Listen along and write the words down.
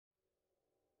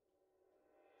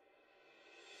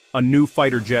A new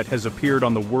fighter jet has appeared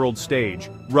on the world stage,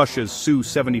 Russia's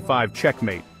Su-75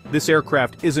 Checkmate. This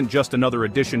aircraft isn't just another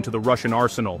addition to the Russian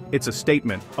arsenal, it's a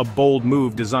statement, a bold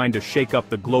move designed to shake up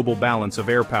the global balance of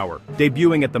air power.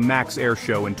 Debuting at the Max Air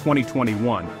Show in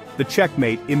 2021, the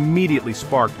Checkmate immediately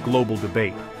sparked global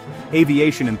debate.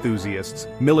 Aviation enthusiasts,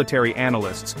 military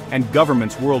analysts, and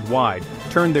governments worldwide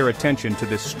turned their attention to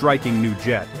this striking new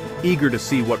jet, eager to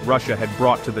see what Russia had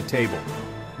brought to the table.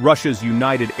 Russia's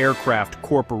United Aircraft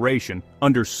Corporation,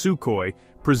 under Sukhoi,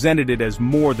 presented it as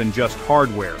more than just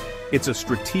hardware. It's a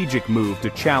strategic move to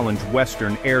challenge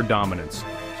Western air dominance.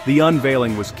 The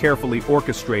unveiling was carefully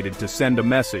orchestrated to send a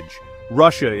message: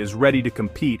 Russia is ready to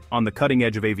compete on the cutting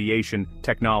edge of aviation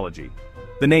technology.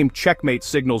 The name Checkmate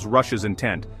signals Russia's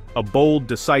intent, a bold,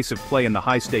 decisive play in the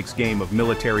high-stakes game of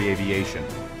military aviation.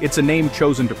 It's a name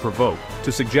chosen to provoke,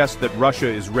 to suggest that Russia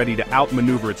is ready to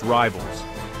outmaneuver its rivals.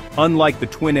 Unlike the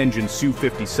twin-engine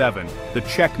Su-57, the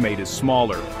Checkmate is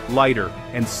smaller, lighter,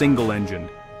 and single-engined.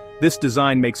 This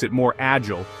design makes it more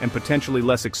agile and potentially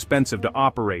less expensive to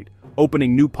operate,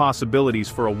 opening new possibilities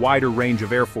for a wider range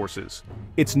of air forces.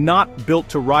 It's not built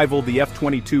to rival the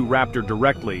F-22 Raptor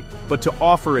directly, but to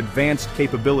offer advanced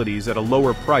capabilities at a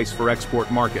lower price for export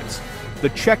markets. The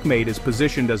Checkmate is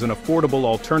positioned as an affordable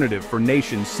alternative for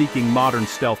nations seeking modern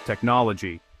stealth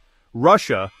technology.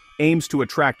 Russia aims to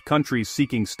attract countries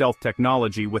seeking stealth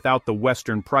technology without the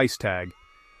Western price tag.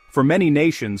 For many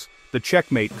nations, the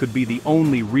Checkmate could be the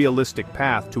only realistic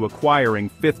path to acquiring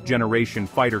fifth-generation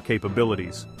fighter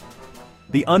capabilities.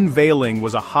 The unveiling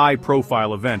was a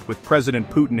high-profile event with President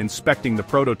Putin inspecting the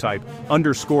prototype,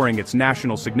 underscoring its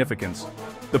national significance.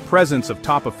 The presence of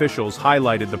top officials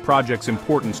highlighted the project's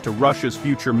importance to Russia's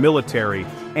future military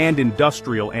and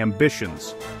industrial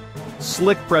ambitions.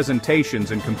 Slick presentations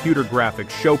and computer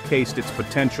graphics showcased its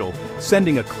potential,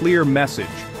 sending a clear message: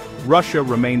 Russia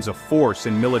remains a force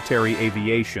in military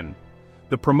aviation.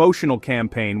 The promotional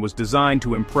campaign was designed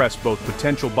to impress both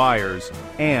potential buyers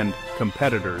and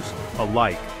competitors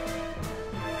alike.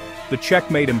 The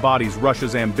Checkmate embodies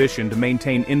Russia's ambition to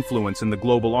maintain influence in the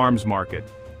global arms market.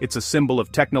 It's a symbol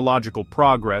of technological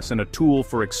progress and a tool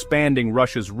for expanding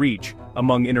Russia's reach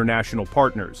among international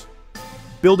partners.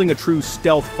 Building a true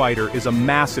stealth fighter is a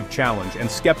massive challenge, and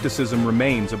skepticism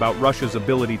remains about Russia's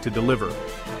ability to deliver.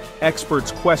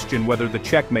 Experts question whether the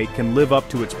Checkmate can live up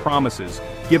to its promises,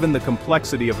 given the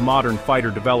complexity of modern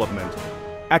fighter development.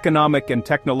 Economic and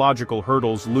technological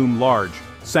hurdles loom large.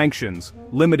 Sanctions,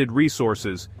 limited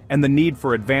resources, and the need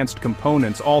for advanced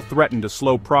components all threaten to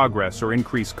slow progress or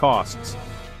increase costs.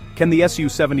 Can the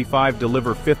Su-75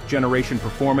 deliver fifth-generation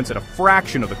performance at a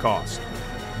fraction of the cost?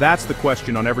 That's the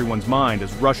question on everyone's mind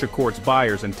as Russia courts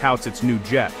buyers and touts its new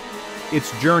jet.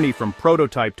 Its journey from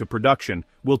prototype to production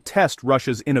will test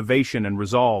Russia's innovation and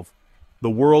resolve. The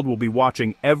world will be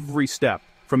watching every step,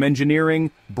 from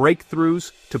engineering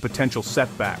breakthroughs to potential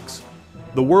setbacks.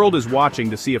 The world is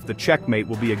watching to see if the Checkmate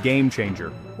will be a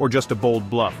game-changer, or just a bold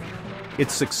bluff.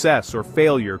 Its success or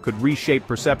failure could reshape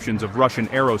perceptions of Russian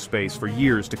aerospace for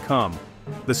years to come.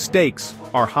 The stakes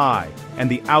are high, and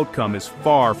the outcome is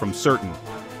far from certain.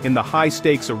 In the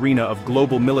high-stakes arena of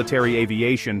global military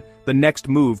aviation, the next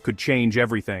move could change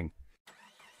everything.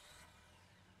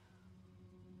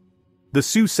 The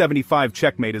Su-75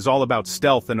 Checkmate is all about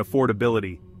stealth and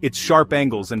affordability. Its sharp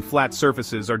angles and flat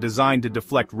surfaces are designed to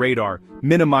deflect radar,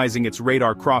 minimizing its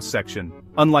radar cross-section.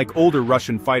 Unlike older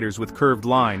Russian fighters with curved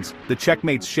lines, the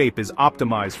Checkmate's shape is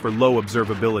optimized for low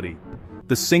observability.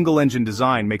 The single-engine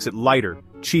design makes it lighter,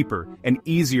 cheaper, and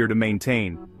easier to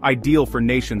maintain, ideal for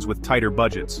nations with tighter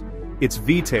budgets. Its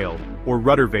V-tail, or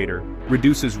rudder vader,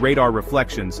 reduces radar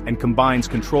reflections and combines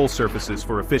control surfaces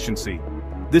for efficiency.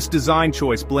 This design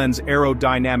choice blends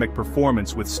aerodynamic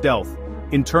performance with stealth.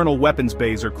 Internal weapons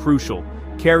bays are crucial.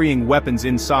 Carrying weapons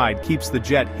inside keeps the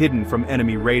jet hidden from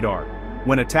enemy radar.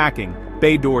 When attacking,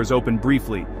 bay doors open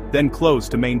briefly, then close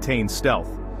to maintain stealth.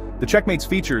 The Checkmate's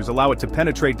features allow it to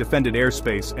penetrate defended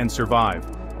airspace and survive.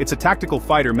 It's a tactical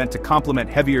fighter meant to complement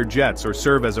heavier jets or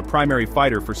serve as a primary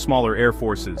fighter for smaller air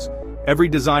forces. Every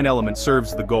design element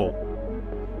serves the goal: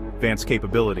 advanced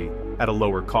capability at a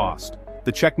lower cost.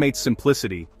 The Checkmate's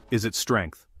simplicity is its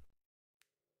strength.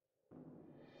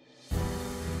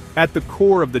 At the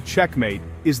core of the Checkmate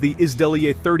is the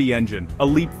Izdeliye-30 engine, a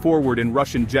leap forward in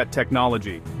Russian jet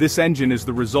technology. This engine is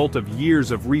the result of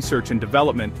years of research and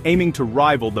development, aiming to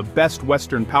rival the best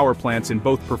Western power plants in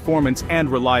both performance and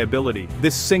reliability.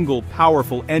 This single,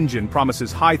 powerful engine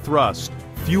promises high thrust,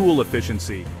 fuel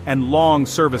efficiency, and long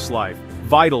service life,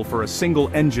 Vital for a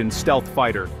single-engine stealth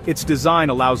fighter, its design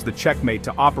allows the Checkmate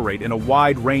to operate in a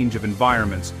wide range of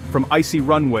environments, from icy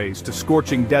runways to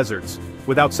scorching deserts,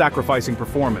 without sacrificing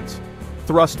performance.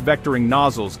 Thrust vectoring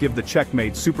nozzles give the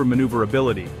Checkmate super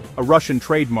maneuverability, a Russian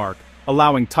trademark,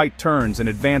 allowing tight turns and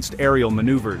advanced aerial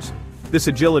maneuvers. This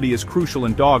agility is crucial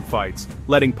in dogfights,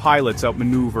 letting pilots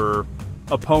outmaneuver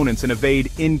opponents and evade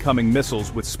incoming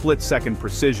missiles with split-second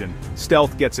precision.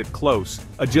 Stealth gets it close,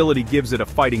 agility gives it a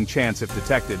fighting chance if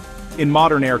detected. In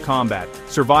modern air combat,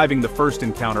 surviving the first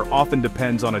encounter often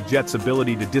depends on a jet's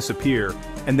ability to disappear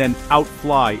and then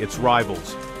outfly its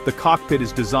rivals. The cockpit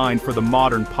is designed for the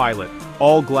modern pilot.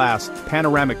 All glass,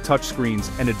 panoramic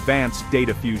touchscreens, and advanced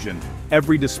data fusion.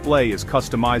 Every display is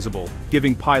customizable,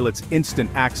 giving pilots instant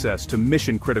access to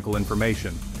mission-critical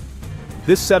information.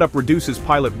 This setup reduces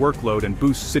pilot workload and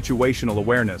boosts situational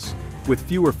awareness. With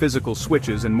fewer physical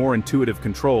switches and more intuitive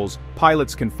controls,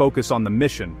 pilots can focus on the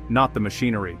mission, not the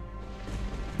machinery.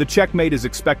 The Checkmate is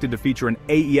expected to feature an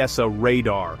AESA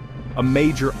radar, a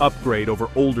major upgrade over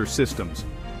older systems.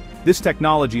 This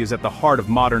technology is at the heart of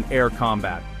modern air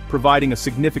combat, providing a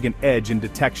significant edge in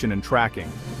detection and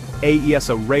tracking.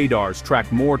 AESA radars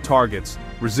track more targets,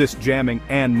 resist jamming,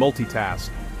 and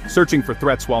multitask, searching for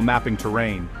threats while mapping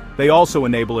terrain. They also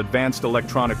enable advanced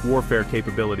electronic warfare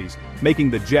capabilities,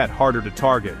 making the jet harder to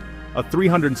target. A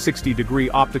 360-degree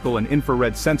optical and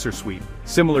infrared sensor suite,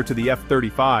 similar to the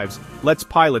F-35's, lets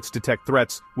pilots detect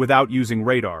threats without using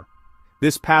radar.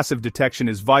 This passive detection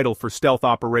is vital for stealth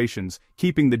operations,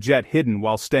 keeping the jet hidden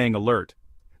while staying alert.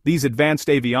 These advanced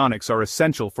avionics are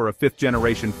essential for a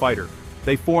fifth-generation fighter.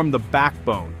 They form the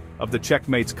backbone of the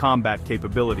Checkmate's combat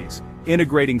capabilities,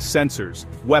 integrating sensors,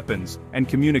 weapons, and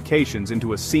communications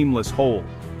into a seamless whole.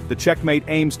 The Checkmate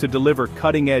aims to deliver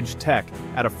cutting-edge tech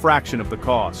at a fraction of the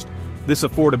cost. This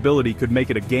affordability could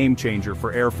make it a game-changer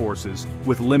for air forces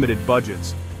with limited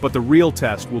budgets, but the real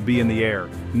test will be in the air,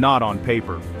 not on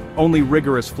paper. Only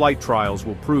rigorous flight trials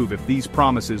will prove if these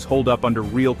promises hold up under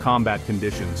real combat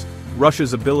conditions.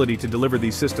 Russia's ability to deliver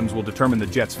these systems will determine the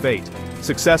jet's fate.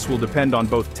 Success will depend on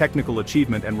both technical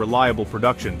achievement and reliable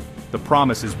production. The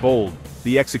promise is bold,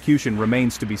 the execution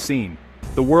remains to be seen.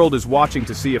 The world is watching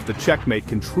to see if the Checkmate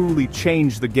can truly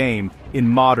change the game in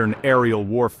modern aerial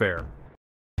warfare.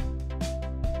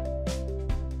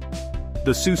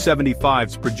 The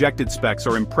Su-75's projected specs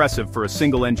are impressive for a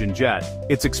single-engine jet.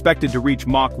 It's expected to reach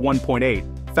Mach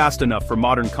 1.8, fast enough for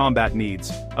modern combat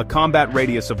needs. A combat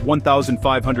radius of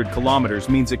 1,500 kilometers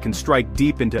means it can strike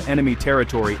deep into enemy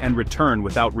territory and return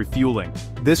without refueling.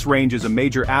 This range is a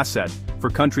major asset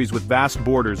for countries with vast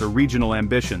borders or regional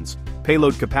ambitions.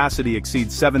 Payload capacity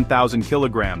exceeds 7,000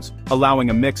 kilograms,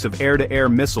 allowing a mix of air-to-air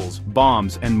missiles,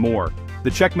 bombs, and more.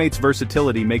 The Checkmate's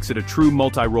versatility makes it a true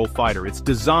multi-role fighter. It's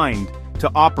designed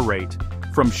to operate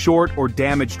from short or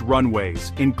damaged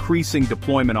runways, increasing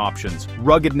deployment options.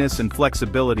 Ruggedness and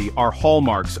flexibility are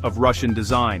hallmarks of Russian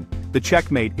design. The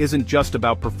Checkmate isn't just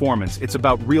about performance, it's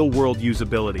about real-world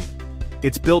usability.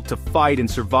 It's built to fight and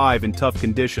survive in tough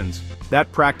conditions.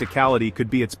 That practicality could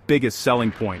be its biggest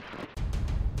selling point.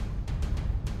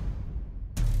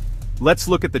 Let's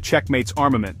look at the Checkmate's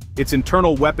armament. Its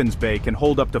internal weapons bay can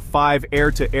hold up to 5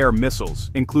 air-to-air missiles,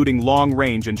 including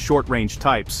long-range and short-range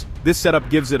types. This setup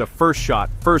gives it a first-shot,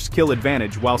 first-kill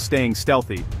advantage while staying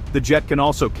stealthy. The jet can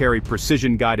also carry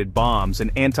precision-guided bombs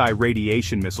and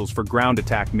anti-radiation missiles for ground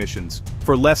attack missions.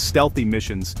 For less stealthy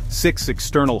missions, 6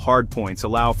 external hardpoints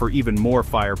allow for even more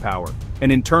firepower. An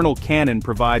internal cannon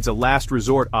provides a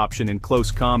last-resort option in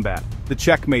close combat. The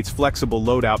Checkmate's flexible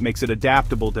loadout makes it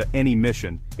adaptable to any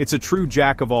mission. It's a true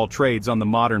jack-of-all-trades on the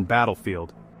modern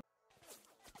battlefield.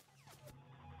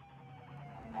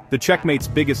 The Checkmate's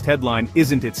biggest headline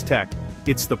isn't its tech,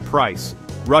 it's the price.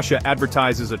 Russia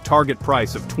advertises a target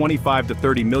price of $25 to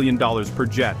 $30 million per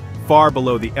jet, far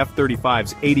below the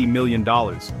F-35's $80 million.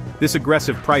 This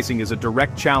aggressive pricing is a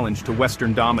direct challenge to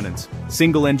Western dominance.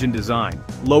 Single-engine design,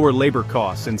 lower labor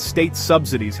costs, and state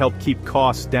subsidies help keep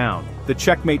costs down. The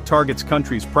Checkmate targets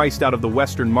countries priced out of the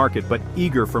Western market but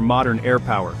eager for modern air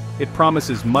power. It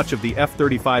promises much of the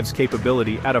F-35's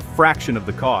capability at a fraction of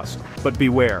the cost. But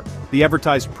beware, the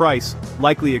advertised price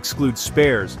likely excludes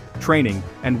spares, training,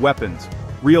 and weapons.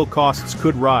 Real costs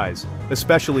could rise,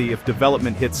 especially if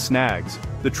development hits snags.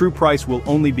 The true price will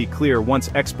only be clear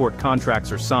once export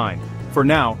contracts are signed. For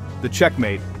now, the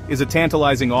Checkmate is a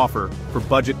tantalizing offer for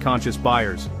budget-conscious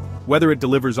buyers. Whether it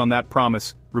delivers on that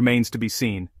promise remains to be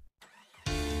seen.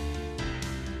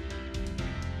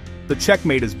 The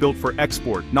Checkmate is built for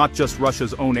export, not just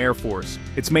Russia's own air force.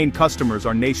 Its main customers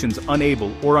are nations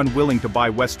unable or unwilling to buy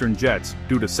Western jets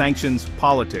due to sanctions,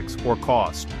 politics, or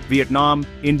cost. Vietnam,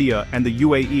 India, and the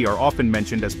UAE are often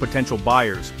mentioned as potential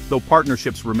buyers, though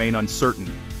partnerships remain uncertain.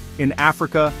 In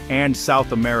Africa and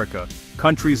South America,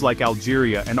 countries like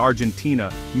Algeria and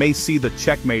Argentina may see the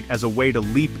Checkmate as a way to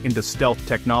leap into stealth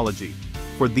technology.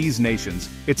 For these nations,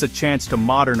 it's a chance to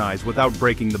modernize without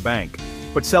breaking the bank.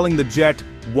 But selling the jet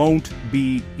won't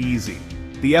be easy.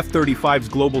 The F-35's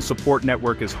global support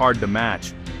network is hard to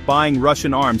match. Buying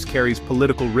Russian arms carries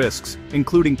political risks,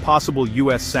 including possible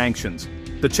US sanctions.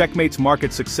 The Checkmate's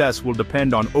market success will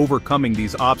depend on overcoming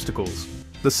these obstacles.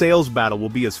 The sales battle will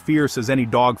be as fierce as any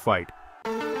dogfight.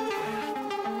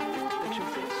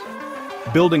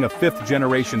 Building a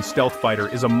fifth-generation stealth fighter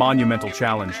is a monumental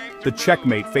challenge. The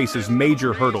Checkmate faces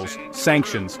major hurdles,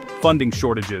 sanctions, funding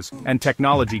shortages, and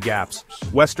technology gaps.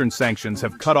 Western sanctions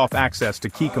have cut off access to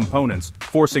key components,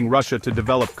 forcing Russia to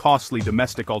develop costly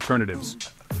domestic alternatives.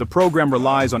 The program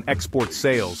relies on export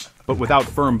sales, but without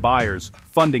firm buyers,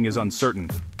 funding is uncertain.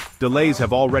 Delays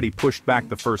have already pushed back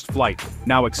the first flight,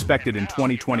 now expected in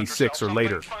 2026 or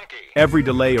later. Every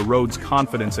delay erodes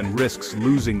confidence and risks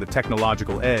losing the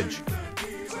technological edge.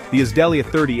 The Izdelia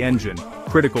 30 engine,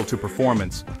 critical to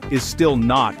performance, is still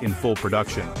not in full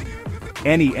production.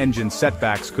 Any engine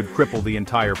setbacks could cripple the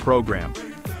entire program.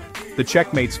 The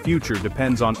Checkmate's future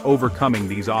depends on overcoming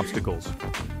these obstacles.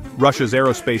 Russia's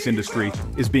aerospace industry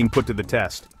is being put to the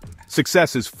test.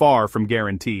 Success is far from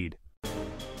guaranteed.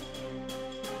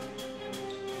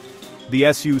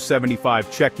 The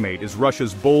Su-75 Checkmate is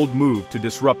Russia's bold move to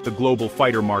disrupt the global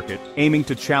fighter market, aiming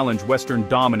to challenge Western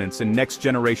dominance in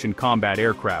next-generation combat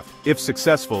aircraft. If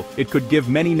successful, it could give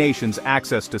many nations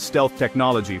access to stealth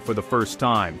technology for the first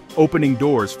time, opening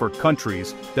doors for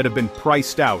countries that have been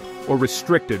priced out or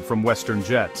restricted from Western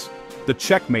jets. The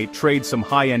Checkmate trades some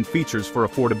high-end features for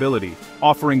affordability,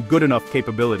 offering good enough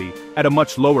capability at a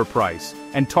much lower price,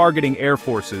 and targeting air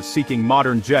forces seeking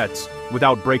modern jets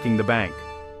without breaking the bank.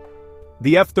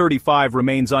 The F-35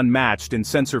 remains unmatched in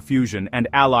sensor fusion and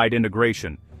allied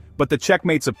integration, but the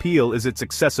Checkmate's appeal is its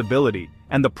accessibility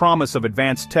and the promise of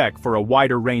advanced tech for a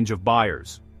wider range of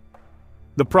buyers.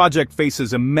 The project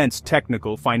faces immense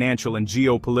technical, financial, and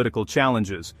geopolitical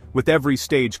challenges, with every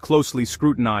stage closely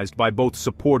scrutinized by both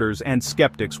supporters and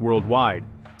skeptics worldwide.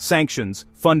 Sanctions,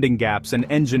 funding gaps, and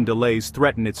engine delays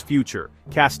threaten its future,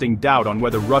 casting doubt on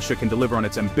whether Russia can deliver on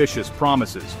its ambitious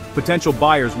promises. Potential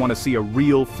buyers want to see a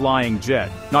real flying jet,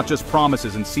 not just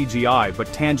promises and CGI,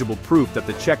 but tangible proof that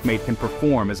the Checkmate can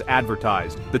perform as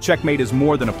advertised. The Checkmate is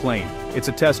more than a plane. It's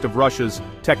a test of Russia's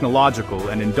technological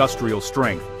and industrial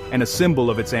strength, and a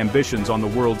symbol of its ambitions on the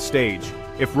world stage.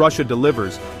 If Russia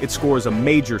delivers, it scores a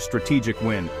major strategic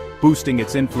win, boosting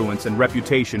its influence and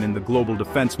reputation in the global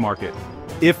defense market.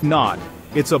 If not,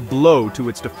 it's a blow to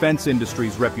its defense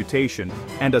industry's reputation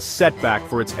and a setback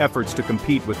for its efforts to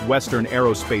compete with Western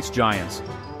aerospace giants.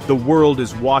 The world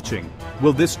is watching.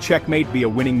 Will this Checkmate be a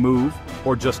winning move,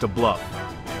 or just a bluff?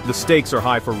 The stakes are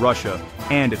high for Russia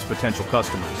and its potential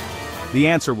customers. The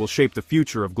answer will shape the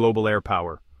future of global air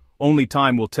power. Only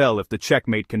time will tell if the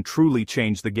Checkmate can truly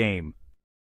change the game.